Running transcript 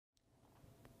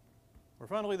We're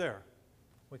finally there.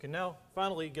 We can now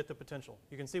finally get the potential.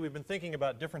 You can see we've been thinking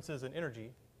about differences in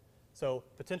energy, so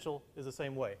potential is the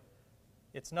same way.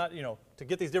 It's not, to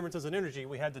get these differences in energy,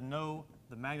 we had to know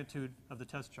the magnitude of the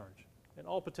test charge. And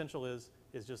all potential is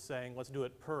just saying, let's do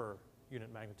it per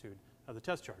unit magnitude of the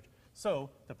test charge. So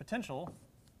the potential,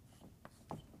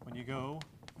 when you go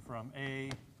from A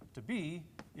to B,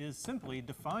 is simply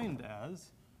defined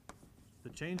as the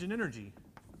change in energy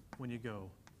when you go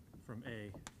from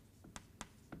A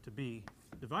to B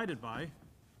divided by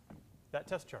that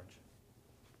test charge.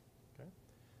 Okay?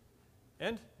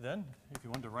 And then, if you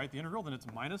wanted to write the integral, then it's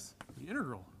minus the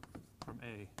integral from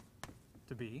A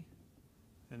to B.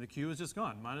 And the Q is just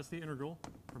gone, minus the integral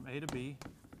from A to B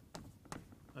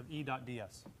of E dot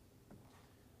ds.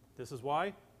 This is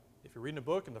why, if you're reading a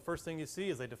book and the first thing you see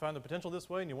is they define the potential this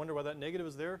way and you wonder why that negative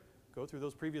is there, go through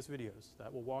those previous videos.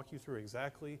 That will walk you through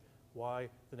exactly why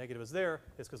the negative is there.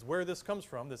 It's because where this comes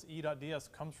from, this E dot ds,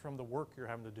 comes from the work you're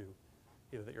having to do.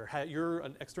 Either that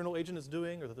an external agent is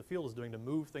doing or that the field is doing to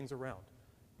move things around.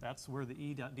 That's where the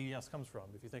E dot ds comes from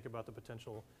if you think about the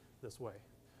potential this way.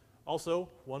 Also,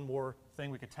 one more thing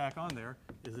we could tack on there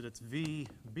is that it's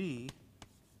VB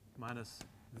minus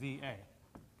VA.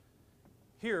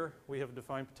 Here we have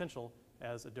defined potential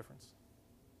as a difference.